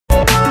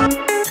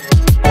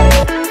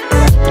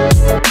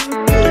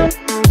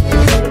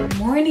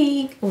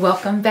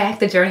welcome back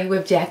to Journey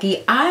with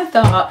Jackie. I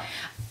thought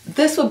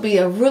this would be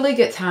a really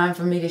good time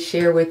for me to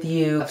share with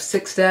you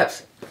 6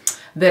 steps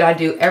that I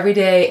do every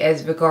day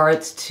as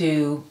regards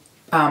to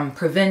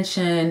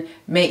prevention,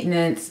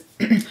 maintenance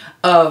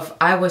of,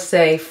 I would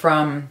say,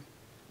 from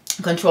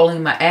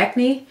controlling my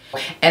acne.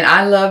 And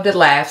I love to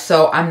laugh,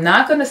 so I'm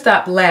not going to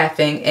stop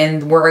laughing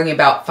and worrying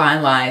about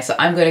fine lines. So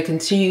I'm going to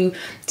continue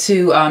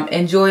to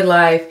enjoy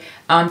life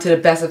to the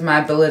best of my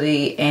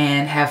ability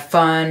and have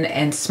fun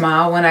and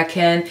smile when I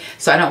can.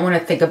 So I don't want to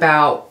think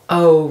about,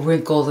 oh,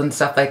 wrinkles and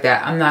stuff like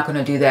that. I'm not going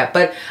to do that,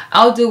 but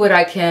I'll do what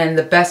I can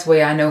the best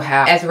way I know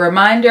how. As a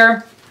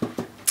reminder,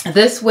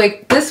 this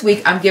week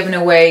I'm giving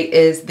away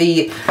is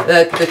the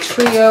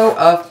trio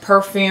of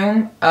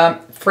perfume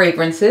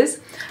fragrances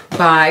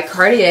by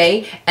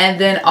Cartier, and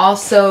then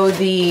also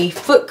the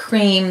foot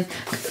cream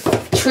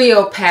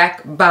trio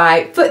pack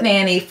by Foot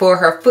Nanny for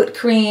her foot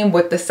cream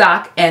with the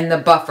sock and the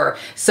buffer.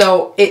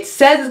 So it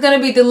says it's going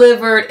to be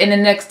delivered in the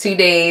next 2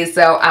 days,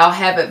 so I'll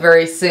have it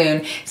very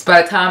soon. So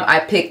by the time I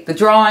pick the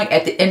drawing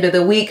at the end of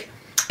the week,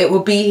 it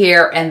will be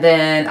here, and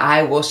then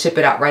I will ship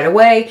it out right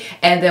away.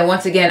 And then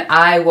once again,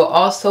 I will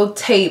also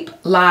tape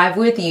live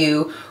with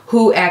you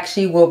who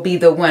actually will be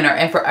the winner.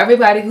 And for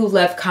everybody who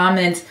left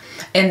comments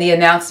in the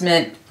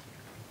announcement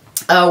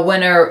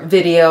winner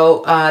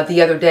video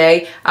the other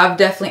day, I've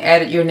definitely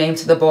added your name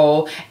to the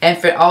bowl. And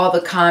for all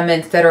the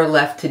comments that are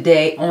left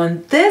today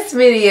on this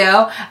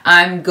video,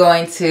 I'm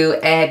going to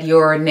add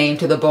your name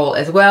to the bowl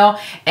as well.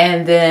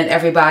 And then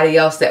everybody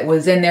else that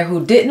was in there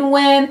who didn't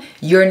win,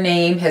 your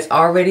name has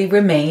already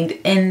remained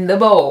in the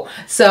bowl.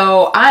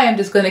 So I am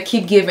just going to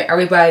keep giving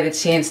everybody the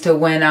chance to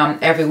win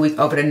every week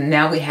over the,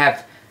 now we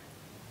have,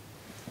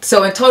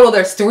 so in total,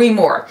 there's 3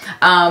 more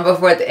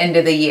before the end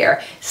of the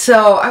year.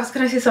 So I was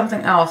going to say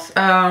something else.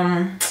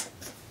 I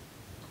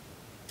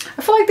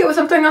feel like there was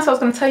something else I was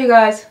going to tell you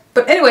guys.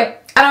 But anyway,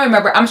 I don't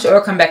remember. I'm sure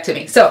it'll come back to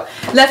me. So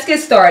let's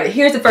get started.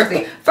 Here's the first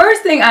thing.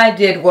 First thing I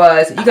did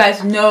was, you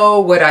guys know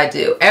what I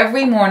do.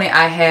 Every morning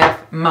I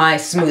have my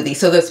smoothie.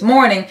 So this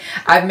morning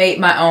I've made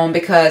my own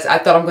because I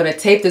thought I'm going to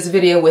tape this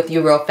video with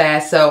you real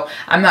fast. So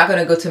I'm not going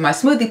to go to my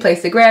smoothie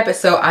place to grab it.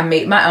 So I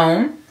made my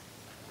own.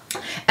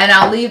 And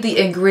I'll leave the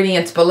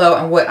ingredients below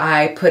and what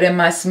I put in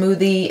my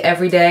smoothie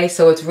every day.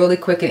 So it's really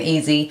quick and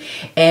easy.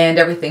 And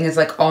everything is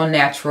like all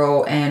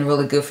natural and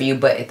really good for you.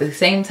 But at the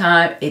same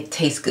time, it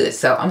tastes good.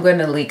 So I'm going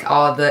to link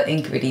all the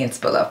ingredients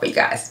below for you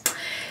guys.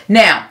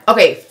 Now,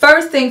 okay,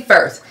 first thing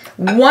first.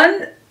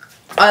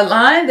 A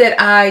line that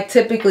I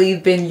typically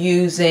have been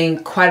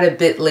using quite a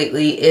bit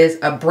lately is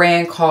a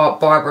brand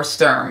called Babara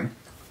Sturm.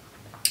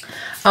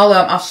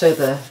 I'll show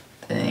the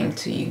thing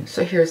to you.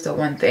 So here's the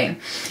one thing.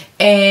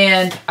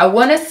 And I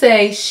want to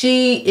say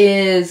she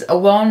is a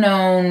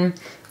well-known,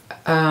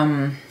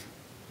 I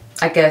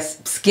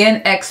guess,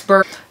 skin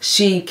expert.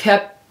 She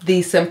kept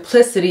the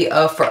simplicity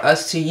of for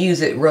us to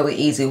use it really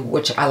easy,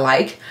 which I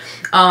like.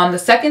 The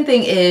second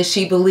thing is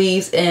she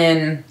believes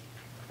in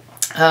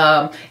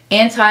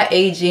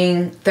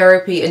anti-aging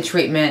therapy and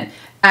treatment.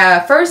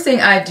 First thing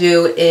I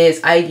do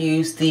is I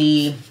use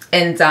the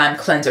Enzyme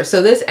cleanser.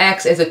 So this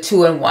acts as a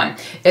 2-in-1.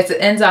 It's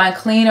an enzyme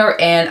cleaner,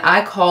 and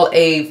I call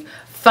a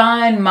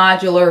fine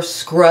modular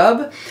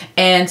scrub.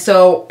 And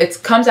so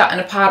it comes out in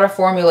a powder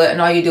formula, and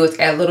all you do is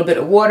add a little bit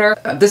of water.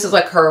 This is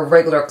like her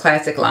regular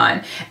classic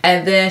line.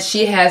 And then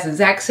she has the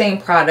exact same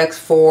products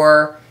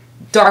for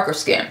darker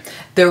skin.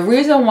 The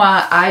reason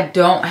why I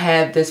don't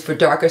have this for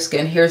darker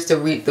skin, here's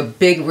the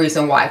big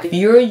reason why. If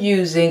you're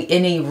using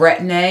any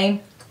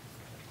retin-A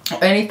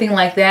or anything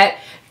like that,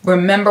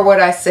 remember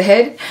what I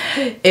said.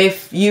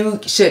 If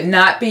you should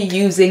not be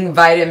using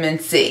vitamin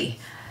C.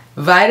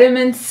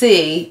 Vitamin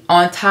C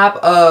on top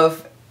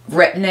of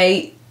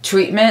retin-A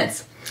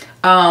treatments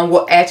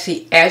will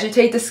actually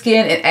agitate the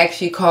skin and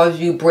actually cause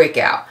you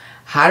breakout.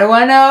 How do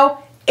I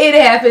know? It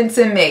happened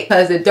to me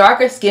because the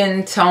darker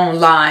skin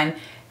tone line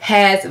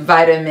has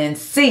vitamin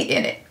C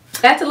in it.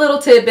 That's a little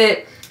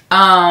tidbit.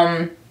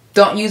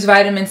 Don't use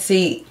vitamin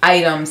C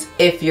items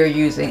if you're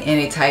using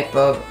any type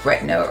of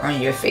retinol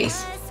on your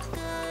face.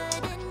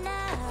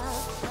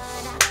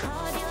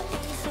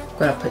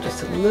 I'm going to put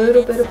just a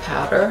little bit of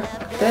powder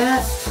like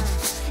that.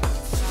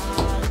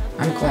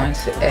 I'm going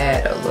to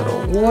add a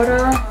little water.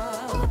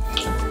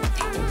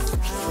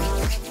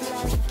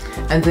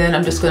 And then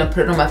I'm just going to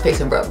put it on my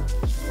face and rub.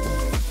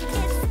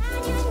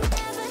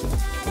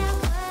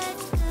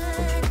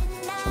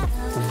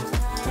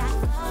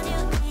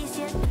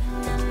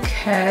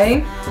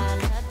 Okay.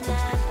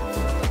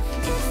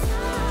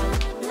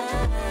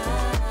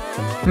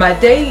 My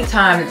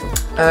daytime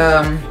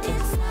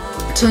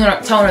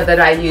toner that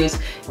I use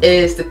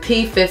is the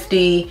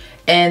P50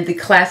 and the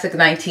classic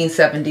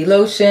 1970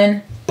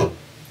 lotion.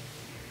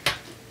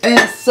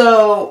 And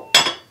so,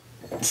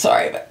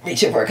 sorry about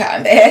reaching for a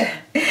cotton pad.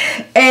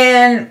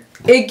 And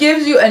it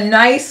gives you a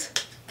nice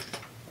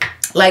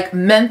like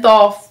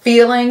menthol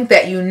feeling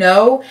that you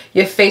know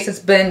your face has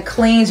been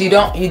cleaned. You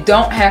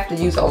don't have to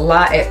use a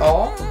lot at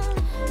all.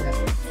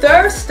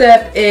 Third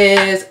step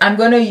is I'm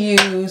going to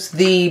use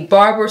the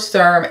Babara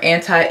Sturm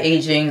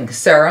Anti-Aging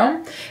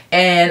Serum.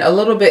 and a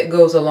little bit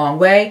goes a long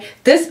way.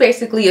 This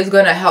basically is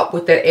going to help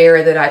with that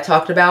area that I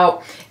talked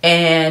about,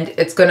 and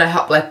it's going to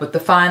help like with the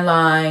fine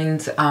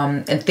lines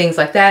and things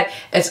like that.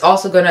 It's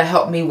also going to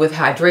help me with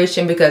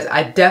hydration, because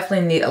I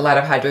definitely need a lot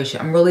of hydration.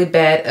 I'm really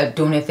bad at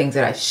doing the things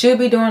that I should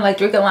be doing, like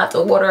drinking lots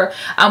of water.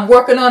 I'm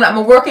working on it. I'm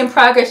a work in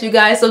progress, you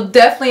guys, so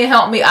definitely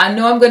help me. I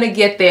know I'm going to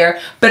get there,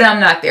 but I'm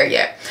not there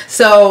yet.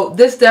 So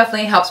this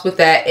definitely helps with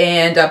that,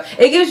 and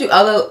it gives you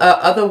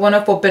other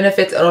wonderful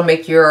benefits. It'll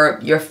make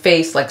your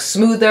face like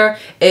smoother.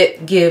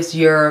 It gives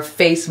your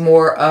face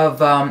more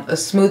of a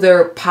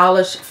smoother,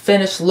 polished,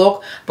 finished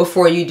look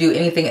before you do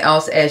anything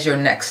else as your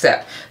next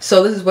step.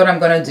 So this is what I'm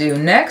going to do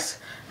next,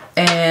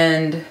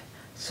 and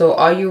so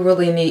all you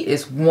really need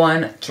is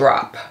 1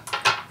 drop,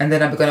 and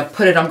then I'm going to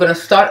put it, I'm going to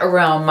start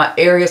around my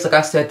areas, like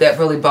I said, that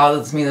really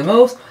bothers me the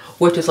most,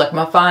 which is like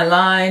my fine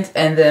lines,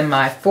 and then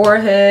my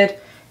forehead,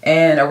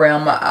 and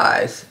around my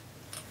eyes.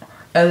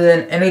 And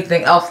then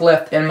anything else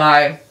left in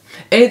my,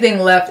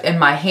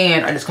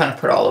 hand, I just kind of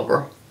put all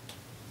over.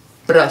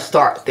 But I'll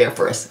start there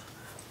first.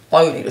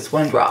 All you need is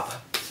 1 drop.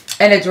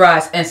 And it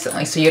dries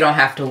instantly, so you don't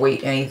have to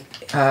wait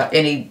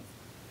any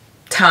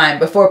time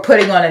before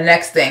putting on the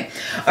next thing.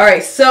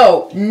 Alright,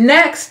 so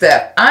next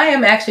step, I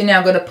am actually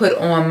now going to put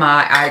on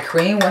my eye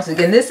cream. Once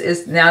again,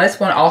 this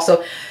one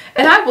also,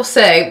 and I will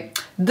say,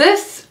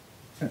 this,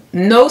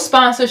 no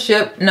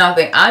sponsorship,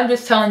 nothing. I'm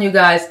just telling you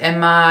guys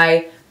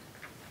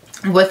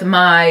with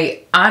my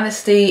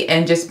honesty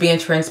and just being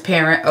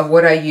transparent of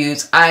what I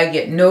use. I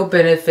get no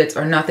benefits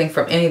or nothing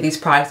from any of these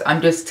products.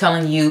 I'm just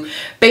telling you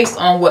based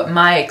on what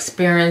my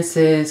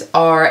experiences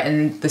are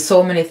and the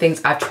so many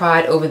things I've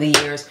tried over the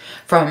years,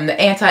 from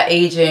the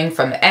anti-aging,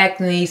 from the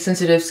acne,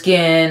 sensitive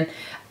skin.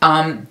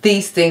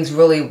 These things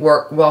really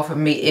work well for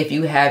me if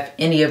you have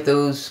any of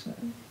those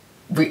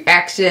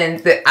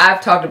reactions that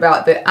I've talked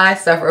about that I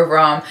suffer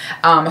from.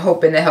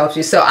 Hoping it helps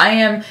you. So I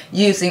am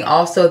using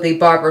also the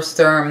Babara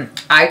Sturm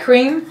Eye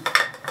Cream.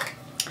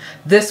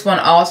 This one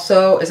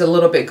also is a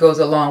little bit, goes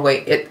a long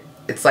way.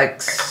 It's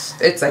like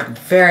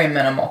very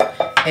minimal,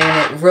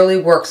 and it really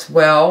works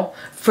well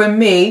for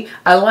me.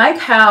 I like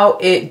how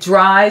it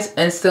dries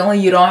instantly.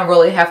 You don't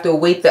really have to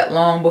wait that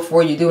long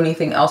before you do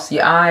anything else to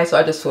your eyes. So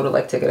I just sort of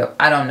like take it up.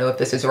 I don't know if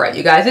this is right,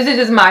 you guys. This is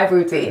just my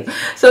routine.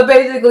 So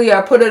basically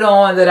I put it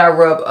on, then I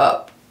rub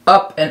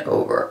up and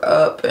over,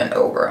 up and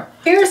over.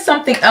 Here's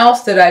something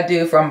else that I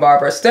do from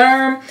Babara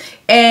Sturm,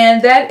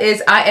 and that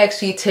is I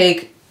actually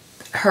take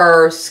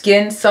her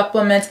skin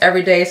supplements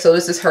every day. So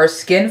this is her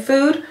skin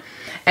food,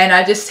 and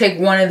I just take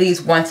 1 of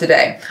these once a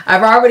day.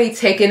 I've already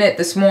taken it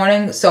this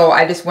morning, so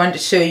I just wanted to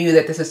show you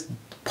that this is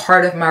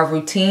part of my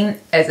routine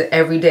as an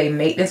everyday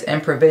maintenance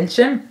and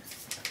prevention.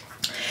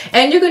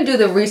 And you can do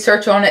the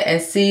research on it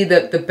and see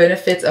the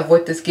benefits of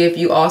what this gives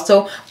you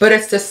also. But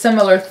it's the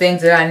similar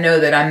things that I know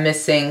that I'm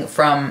missing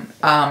from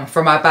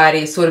my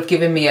body. Sort of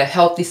giving me a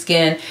healthy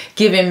skin,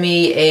 giving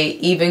me a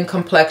even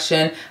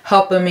complexion,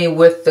 helping me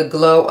with the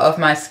glow of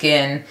my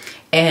skin.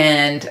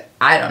 And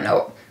I don't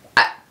know.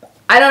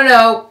 I don't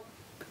know.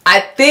 I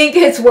think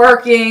it's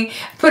working.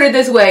 Put it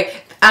this way.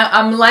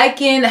 I'm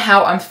liking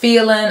how I'm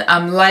feeling.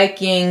 I'm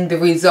liking the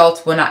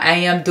results when I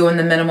am doing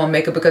the minimal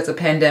makeup because of the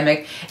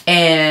pandemic.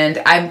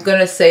 And I'm going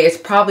to say it's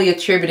probably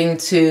attributing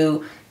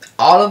to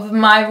all of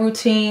my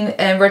routine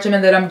and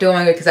regimen that I'm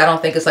doing, because I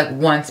don't think it's like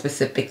one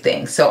specific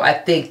thing. So I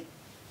think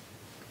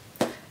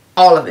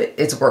all of it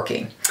is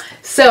working.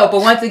 So, but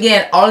once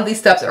again, all of these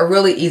steps are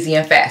really easy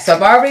and fast. So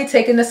I've already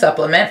taken the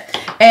supplement,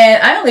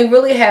 and I only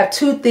really have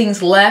 2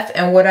 things left,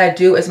 and what I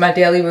do is my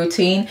daily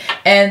routine,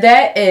 and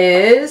that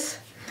is,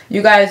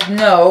 you guys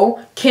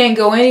know, can't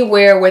go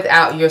anywhere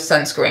without your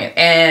sunscreen.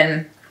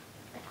 And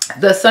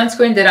the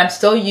sunscreen that I'm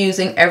still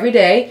using every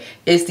day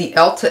is the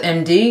Elta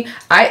MD.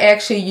 I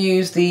actually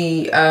use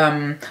the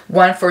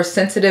one for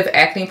sensitive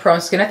acne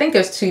prone skin. I think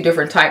there's 2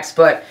 different types,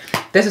 but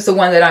this is the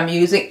one that I'm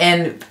using.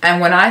 And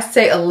when I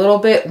say a little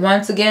bit,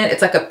 once again,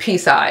 it's like a pea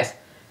size.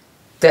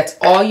 That's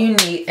all you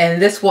need.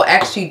 And this will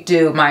actually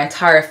do my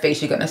entire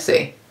face, you're going to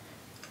see.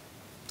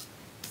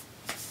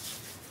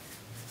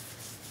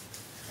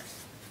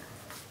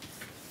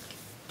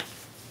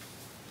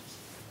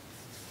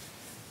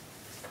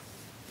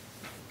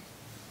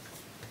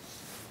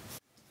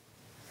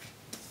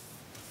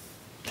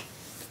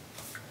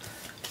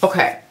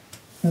 Okay,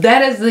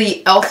 that is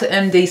the Elta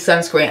MD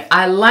Sunscreen.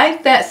 I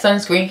like that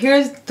sunscreen.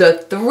 Here's the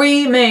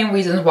 3 main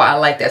reasons why I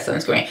like that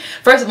sunscreen.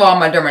 First of all,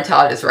 my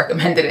dermatologist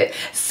recommended it.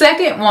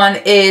 Second one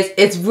is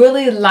it's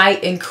really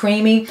light and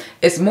creamy.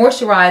 It's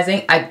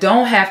moisturizing. I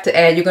don't have to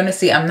add, you're going to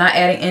see I'm not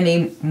adding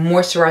any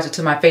moisturizer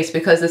to my face,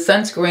 because the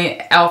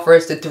sunscreen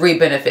offers the 3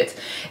 benefits.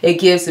 It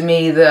gives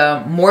me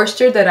the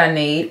moisture that I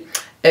need.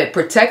 It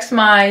protects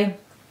my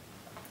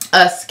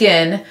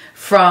skin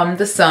from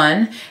the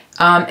sun.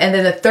 And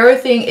then the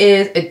third thing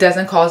is it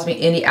doesn't cause me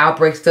any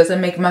outbreaks,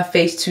 doesn't make my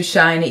face too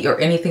shiny or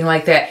anything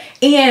like that.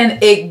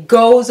 And it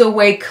goes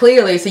away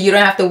clearly, so you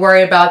don't have to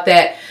worry about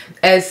that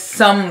as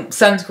some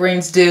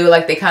sunscreens do,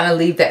 like they kind of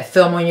leave that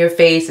film on your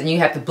face and you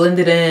have to blend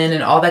it in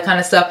and all that kind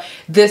of stuff.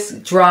 This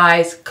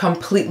dries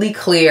completely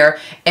clear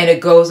and it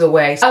goes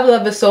away. I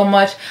love it so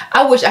much.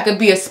 I wish I could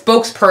be a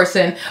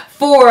spokesperson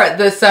for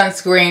the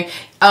sunscreen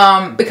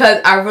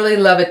because I really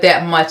love it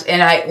that much.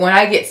 And when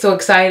I get so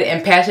excited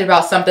and passionate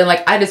about something,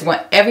 like I just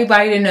want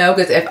everybody to know,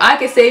 because if I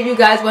can save you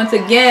guys, once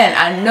again,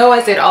 I know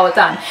I say it all the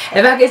time,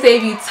 if I can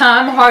save you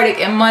time, heartache,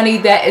 and money,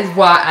 that is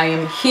why I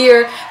am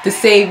here, to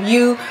save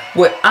you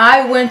what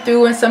I went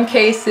through in some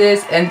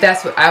cases, and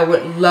that's what I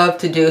would love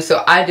to do.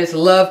 So I just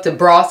love to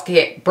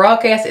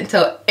broadcast and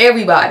tell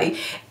everybody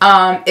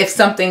if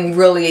something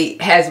really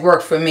has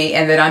worked for me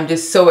and that I'm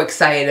just so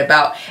excited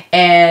about.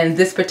 And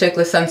this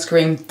particular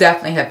sunscreen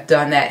definitely have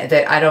done that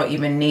I don't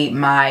even need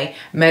my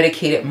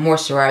medicated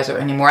moisturizer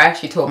anymore. I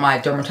actually told my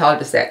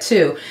dermatologist that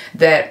too,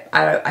 that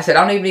I said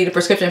I don't even need a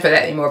prescription for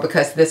that anymore,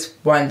 because this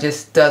one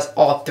just does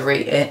all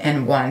three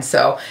in one.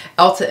 So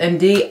Elta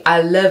MD,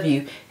 I love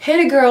you.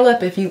 Hit a girl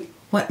up if you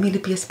want me to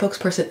be a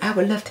spokesperson. I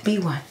would love to be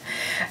one.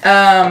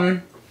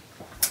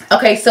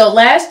 Okay, so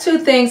last two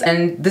things,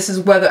 and this is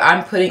whether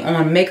I'm putting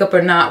on makeup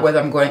or not, whether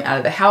I'm going out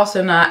of the house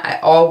or not, I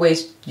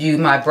always do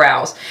my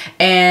brows.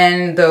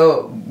 And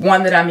the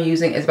one that I'm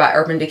using is by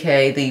Urban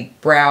Decay, the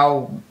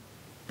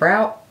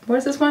what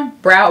is this one?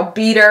 Brow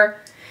Beater.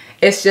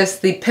 It's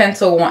just the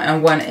pencil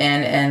on one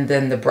end and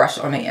then the brush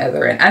on the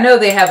other end. I know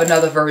they have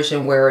another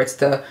version where it's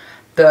the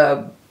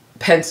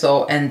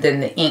pencil and then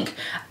the ink.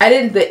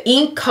 The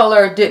ink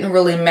color didn't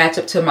really match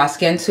up to my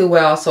skin too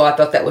well, so I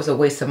thought that was a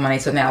waste of money,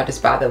 so now I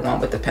just buy the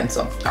one with the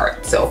pencil.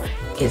 Alright, so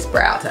it's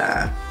brow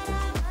time.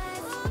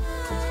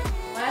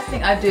 Last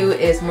thing I do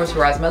is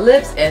moisturize my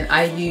lips, and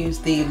I use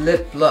the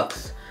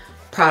Luxe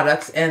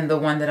products, and the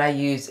one that I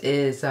use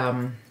is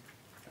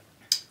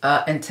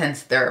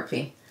Intense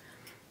Therapy,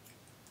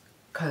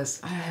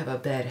 because I have a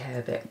bad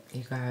habit,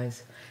 you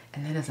guys,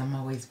 and that is I'm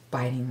always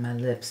biting my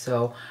lips.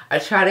 So I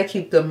try to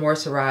keep them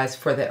moisturized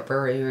for that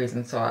very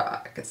reason, so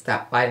I can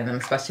stop biting them,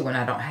 especially when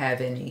I don't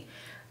have any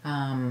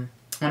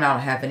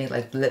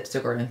like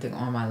lipstick or anything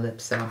on my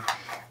lips. So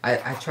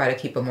I try to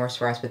keep them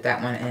moisturized with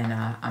that one, and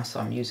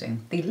I'm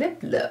using the Lip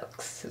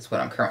Luxe is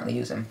what I'm currently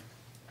using.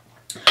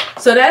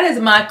 So that is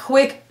my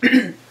quick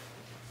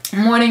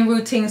morning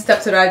routine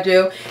steps that I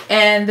do.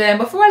 And then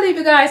before I leave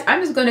you guys,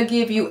 I'm just going to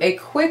give you a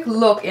quick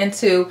look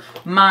into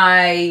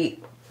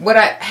what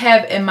I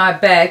have in my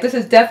bag. This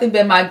has definitely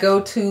been my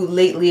go-to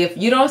lately. If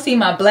you don't see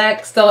my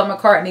black Stella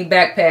McCartney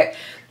backpack,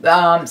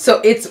 so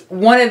it's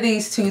one of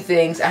these two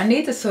things. I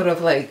need to sort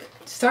of like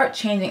start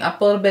changing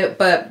up a little bit,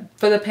 but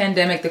for the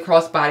pandemic, the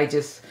crossbody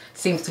just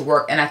seems to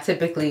work, and I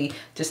typically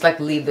just like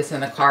leave this in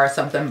the car or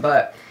something.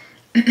 But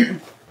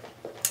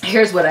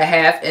here's what I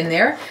have in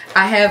there.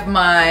 I have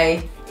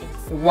my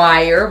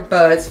wire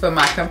buds for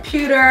my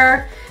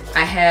computer.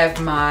 I have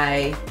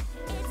my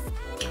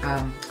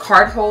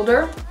card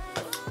holder,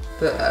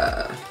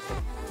 the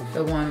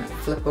one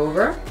flip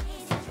over.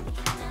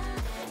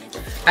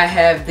 I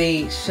have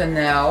the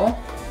Chanel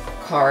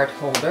card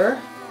holder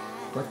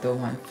with the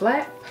one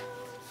flap.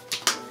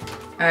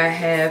 I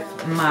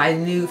have my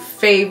new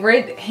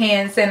favorite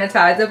hand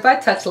sanitizer by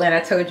Touchland.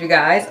 I told you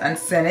guys,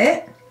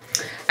 unscented.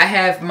 I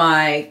have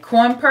my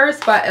coin purse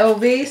by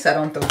LV, so I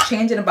don't throw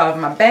change in the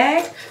bottom of my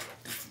bag.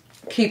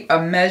 Keep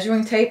a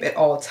measuring tape at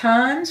all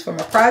times for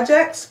my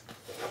projects.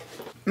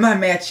 My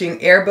matching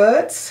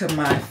earbuds to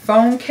my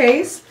phone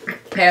case.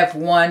 I have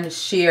one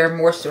sheer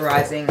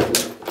moisturizing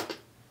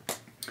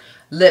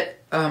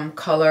lip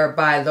color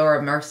by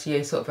Laura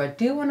Mercier. So if I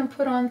do want to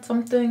put on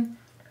something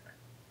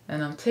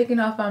and I'm taking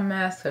off my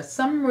mask for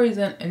some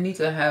reason and need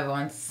to have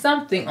on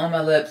something on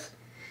my lips,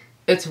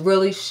 it's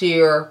really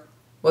sheer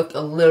with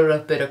a little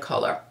bit of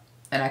color.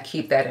 And I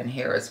keep that in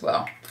here as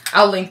well.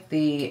 I'll link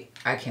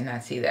I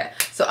cannot see that.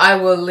 So I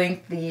will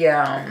link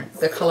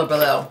the color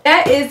below.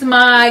 That is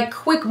my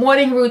quick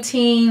morning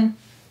routine.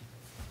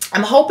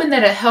 I'm hoping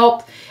that it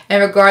helped in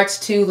regards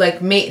to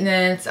like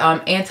maintenance,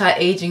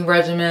 anti-aging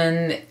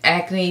regimen,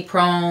 acne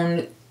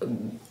prone,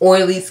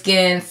 oily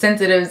skin,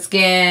 sensitive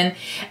skin,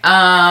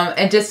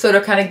 and just sort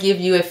of kind of give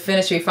you a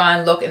finished,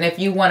 refined look. And if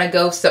you want to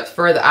go steps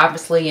further,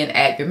 obviously, and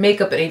add your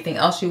makeup and anything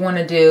else you want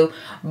to do.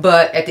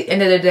 But at the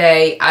end of the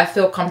day, I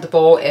feel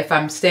comfortable if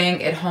I'm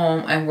staying at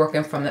home and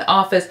working from the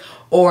office,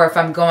 or if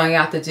I'm going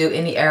out to do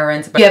any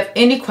errands. But if you have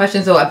any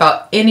questions though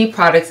about any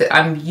products that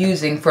I'm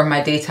using for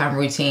my daytime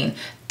routine,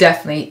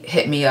 definitely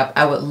hit me up.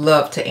 I would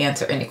love to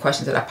answer any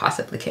questions that I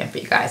possibly can for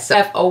you guys. So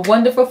have a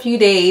wonderful few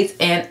days,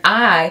 and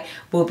I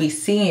will be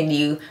seeing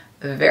you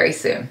very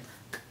soon.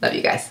 Love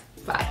you guys.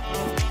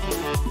 Bye.